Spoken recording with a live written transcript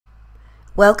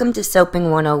Welcome to Soaping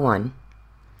 101.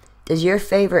 Does your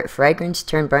favorite fragrance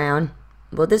turn brown?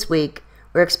 Well, this week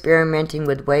we're experimenting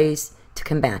with ways to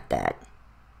combat that.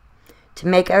 To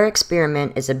make our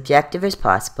experiment as objective as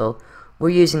possible, we're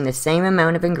using the same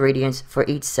amount of ingredients for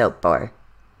each soap bar.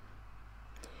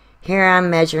 Here I'm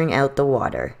measuring out the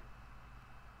water.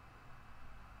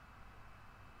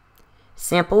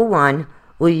 Sample 1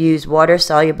 will use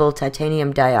water-soluble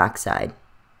titanium dioxide.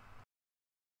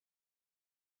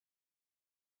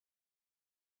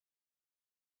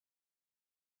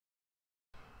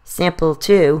 Sample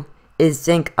 2 is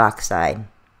zinc oxide.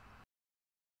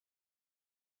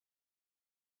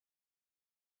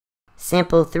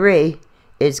 Sample 3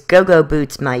 is Go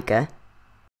Boots Mica.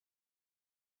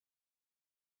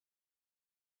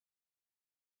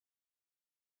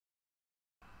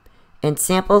 And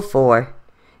sample 4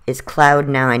 is Cloud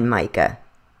 9 Mica.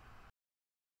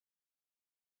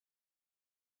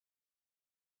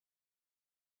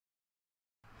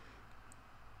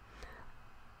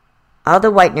 All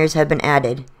the whiteners have been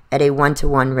added at a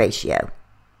 1-to-1 ratio.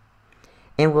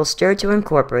 And we'll stir to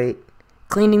incorporate,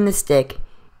 cleaning the stick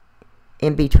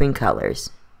in between colors.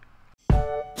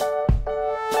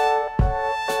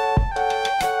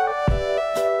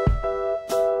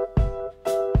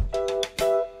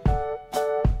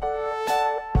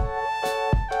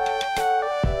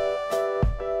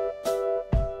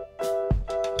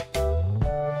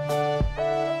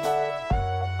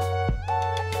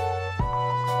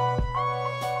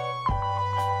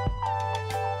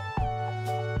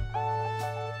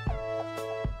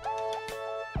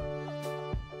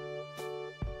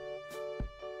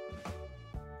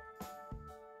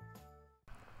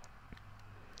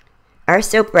 Our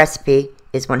soap recipe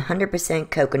is 100%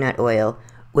 coconut oil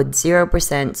with 0%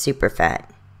 superfat.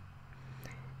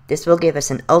 This will give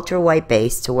us an ultra white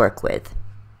base to work with.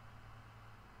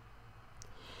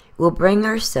 We'll bring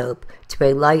our soap to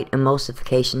a light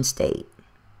emulsification state.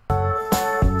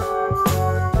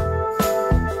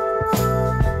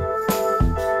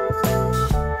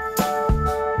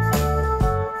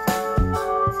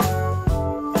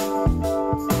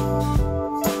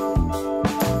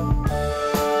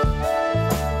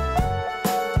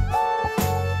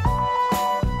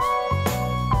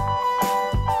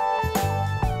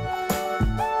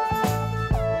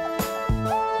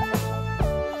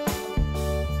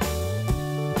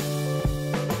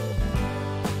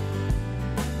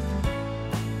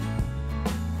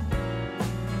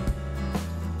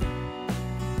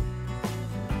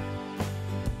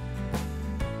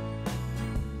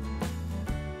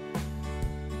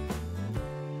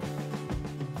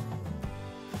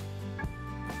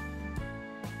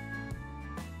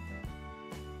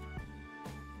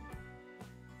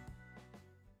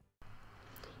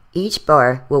 Each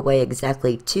bar will weigh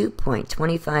exactly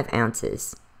 2.25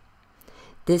 ounces.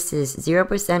 This is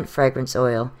 0% fragrance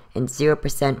oil and 0%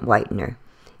 whitener,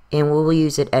 and we will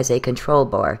use it as a control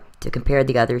bar to compare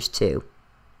the others to.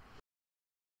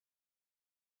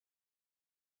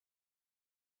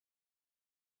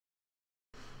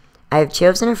 I have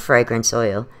chosen a fragrance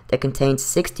oil that contains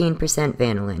 16%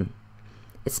 vanillin.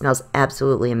 It smells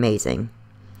absolutely amazing.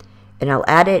 And I'll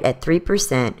add it at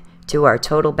 3% to our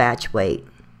total batch weight.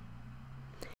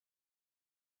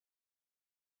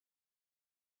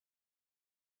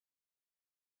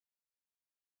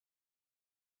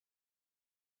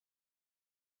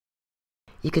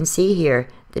 You can see here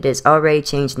that it is already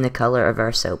changing the color of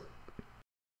our soap.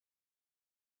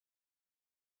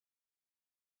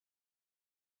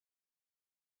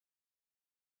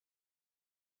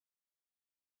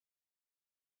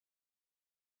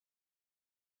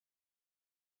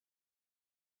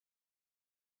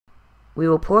 We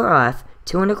will pour off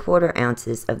 2 1/4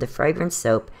 ounces of the fragrance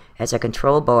soap as our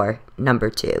control bar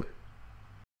number 2.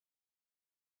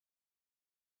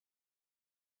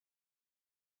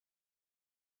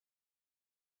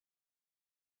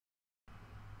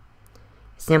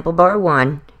 Sample bar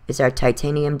 1 is our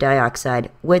titanium dioxide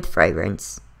with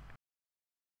fragrance.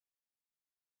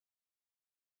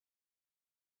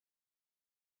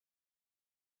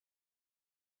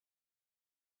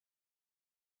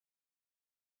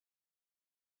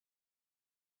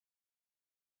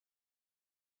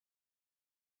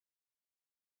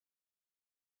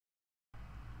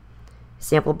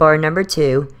 Sample bar number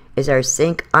 2 is our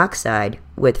zinc oxide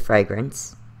with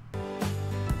fragrance.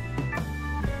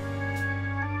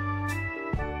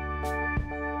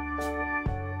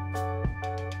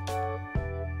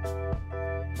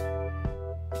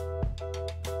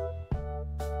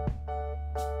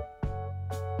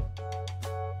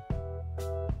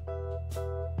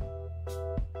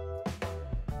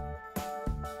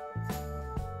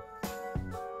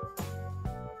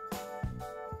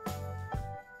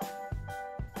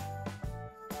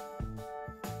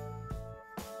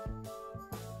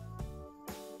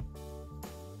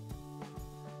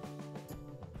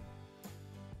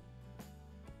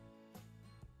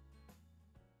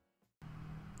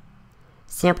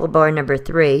 Sample bar number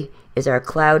 3 is our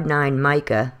Cloud 9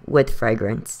 Mica with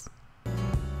fragrance.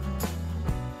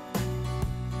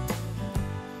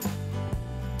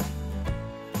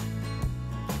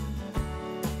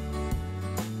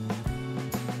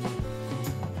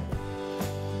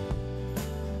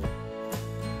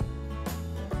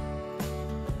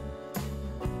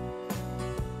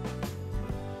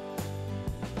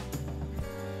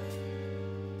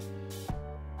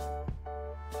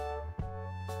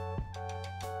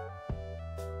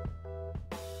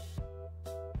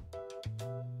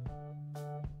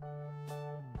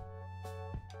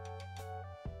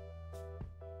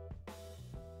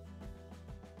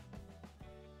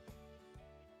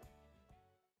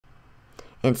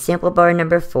 And sample bar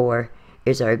number 4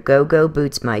 is our Go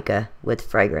Boots Mica with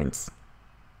fragrance.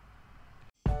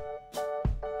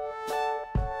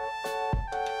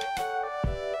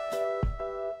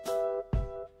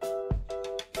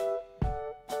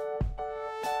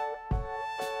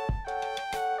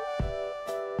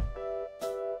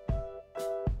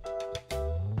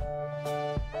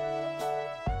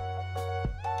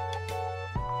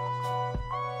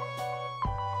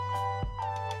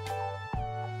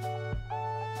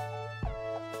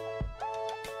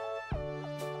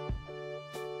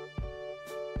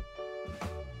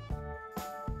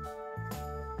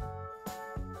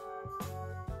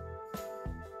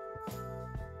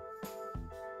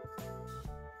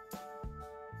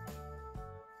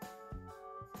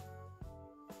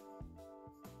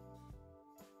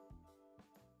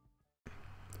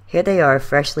 Here they are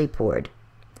freshly poured.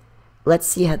 Let's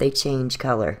see how they change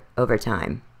color over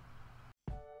time.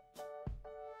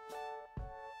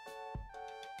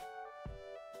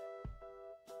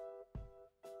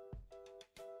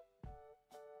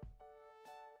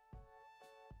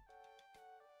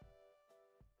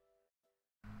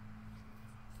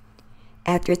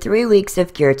 After 3 weeks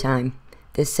of cure time,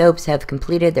 the soaps have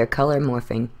completed their color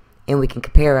morphing and we can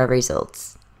compare our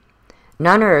results.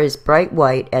 None are as bright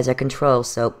white as our control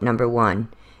soap number 1,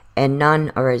 and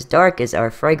none are as dark as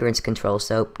our fragrance control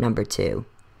soap number 2.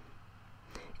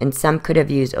 And some could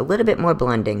have used a little bit more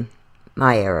blending,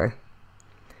 my error.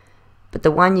 But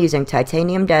the one using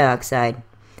titanium dioxide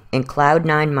and Cloud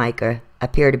 9 Mica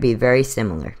appear to be very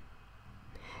similar.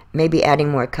 Maybe adding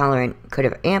more colorant could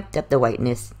have amped up the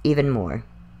whiteness even more.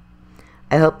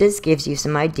 I hope this gives you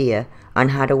some idea on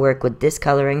how to work with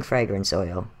discoloring fragrance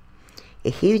oil. A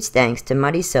huge thanks to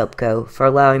Muddy Soap Co. for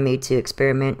allowing me to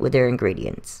experiment with their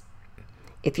ingredients.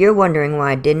 If you're wondering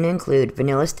why I didn't include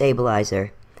vanilla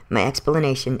stabilizer, my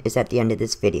explanation is at the end of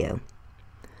this video.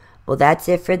 Well, that's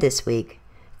it for this week.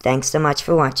 Thanks so much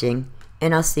for watching,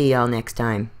 and I'll see y'all next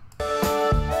time.